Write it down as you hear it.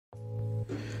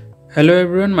Hello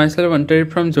everyone, myself Ncert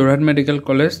from Jorhat Medical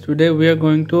College. Today we are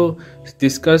going to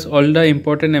discuss all the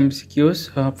important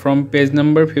MCQs from page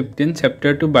number 15,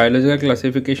 chapter 2 biological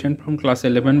classification from class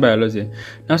 11 biology.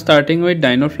 Now starting with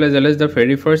dinoflagellates, the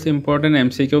very first important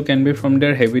MCQ can be from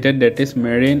their habitat, that is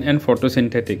marine and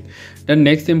photosynthetic. The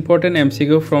next important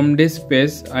MCQ from this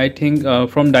page, I think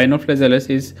from dinoflagellates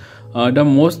is the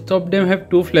most of them have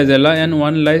two flagella and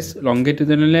one lies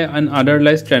longitudinally and other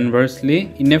lies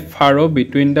transversely in a furrow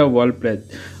between the wall plate.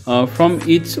 From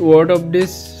each word of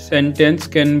this sentence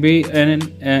can be an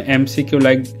MCQ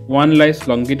like one lies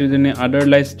longitudinally, other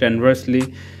lies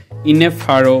transversely in a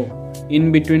furrow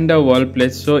in between the wall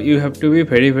plates. So you have to be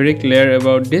very clear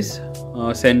about this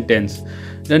sentence.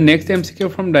 The next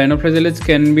MCQ from dinoflagellates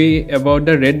can be about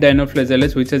the red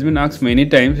dinoflagellates, which has been asked many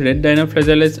times. Red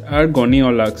dinoflagellates are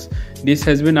goniolacs. This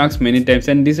has been asked many times,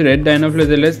 and these red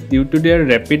dinoflagellates, due to their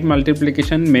rapid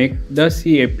multiplication, make the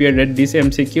sea appear red. This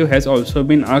MCQ has also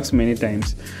been asked many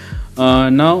times.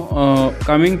 Now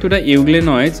coming to the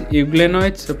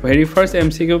euglenoids, very first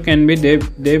MCQ can be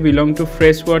they belong to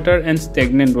freshwater and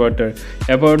stagnant water.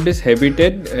 About this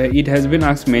habitat, it has been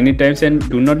asked many times, and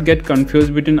do not get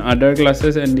confused between other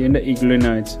classes and the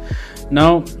euglenoids.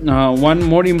 Now one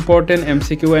more important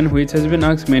MCQ and which has been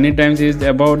asked many times is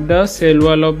about the cell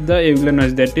wall of the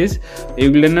euglenoids. That is,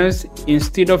 euglenoids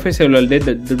instead of a cell wall, they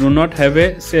do not have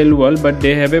a cell wall, but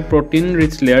they have a protein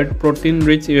rich layer. Protein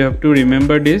rich, you have to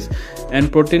remember this,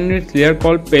 and protein rich layer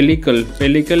called pellicle.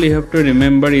 Pellicle, you have to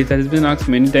remember, it has been asked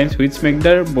many times, which make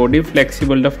the body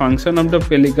flexible. The function of the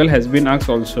pellicle has been asked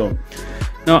also.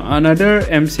 Now another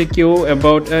MCQ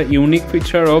about a unique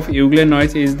feature of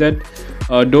euglenoids is that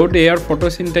though they are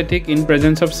photosynthetic in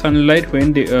presence of sunlight,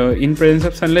 when in presence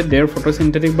of sunlight they are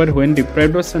photosynthetic, but when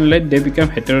deprived of sunlight they become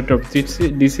heterotroph.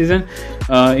 This is an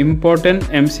important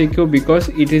MCQ because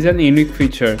it is an unique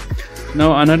feature.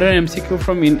 Now another MCQ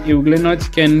from euglenoids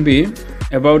can be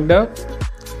about the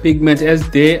pigments, as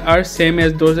they are same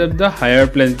as those of the higher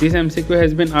plants. This MCQ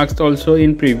has been asked also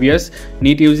in previous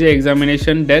NEET UG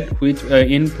examination, that which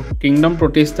in kingdom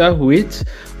Protista, which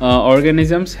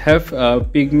organisms have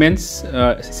pigments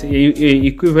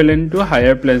equivalent to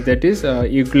higher plants, that is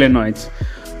euglenoids.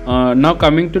 Now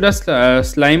coming to the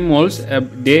slime molds,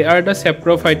 they are the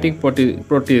saprophytic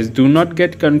protists. Do not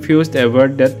get confused ever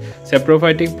that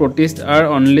saprophytic protists are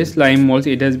only slime molds.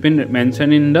 It has been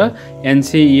mentioned in the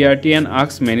NCERT and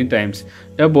asked many times.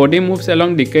 The body moves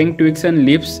along decaying twigs and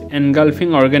leaves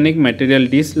engulfing organic material.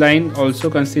 This line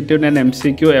also constitutes an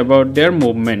MCQ about their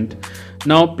movement.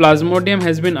 Now Plasmodium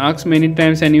has been asked many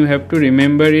times, and you have to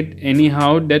remember it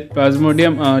anyhow, that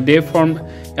Plasmodium they form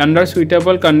under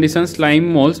suitable conditions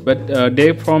slime molds, but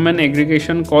they form an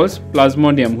aggregation called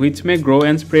Plasmodium, which may grow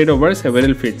and spread over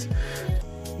several feet.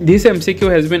 This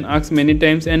MCQ has been asked many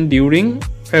times, and during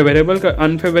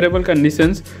unfavorable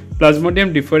conditions,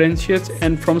 Plasmodium differentiates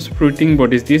and forms fruiting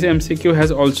bodies. This MCQ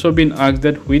has also been asked,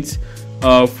 that which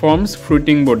forms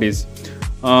fruiting bodies.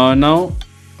 Now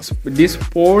these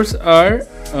spores are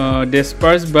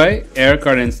dispersed by air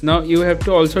currents. Now you have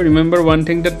to also remember one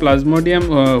thing, that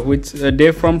Plasmodium which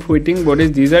they form fruiting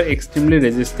bodies, these are extremely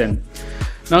resistant.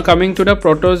 Now coming to the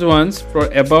protozoans,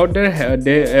 about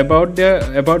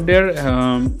their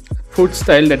food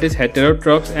style, that is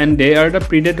heterotrophs, and they are the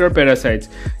predator parasites.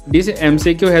 This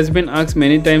MCQ has been asked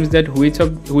many times, that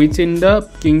which in the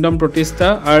kingdom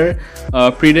Protista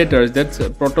are predators. That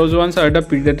protozoans are the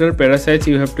predator parasites.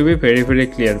 You have to be very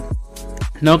clear.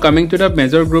 Now coming to the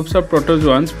major groups of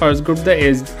protozoans, first group the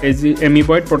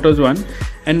amoeboid protozoan,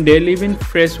 and they live in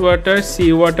freshwater,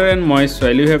 seawater and moist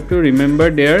soil. You have to remember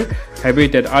their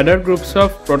habitat. Other groups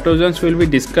of protozoans will be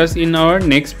discussed in our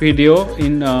next video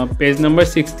in page number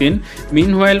 16.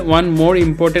 Meanwhile, one more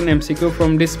important MCQ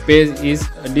from this page is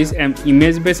this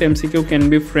image based MCQ can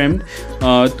be framed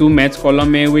to match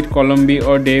column A with column B,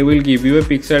 or they will give you a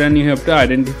picture and you have to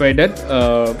identify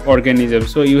that organism.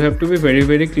 So you have to be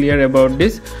very clear about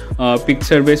this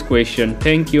picture based question.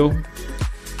 Thank you.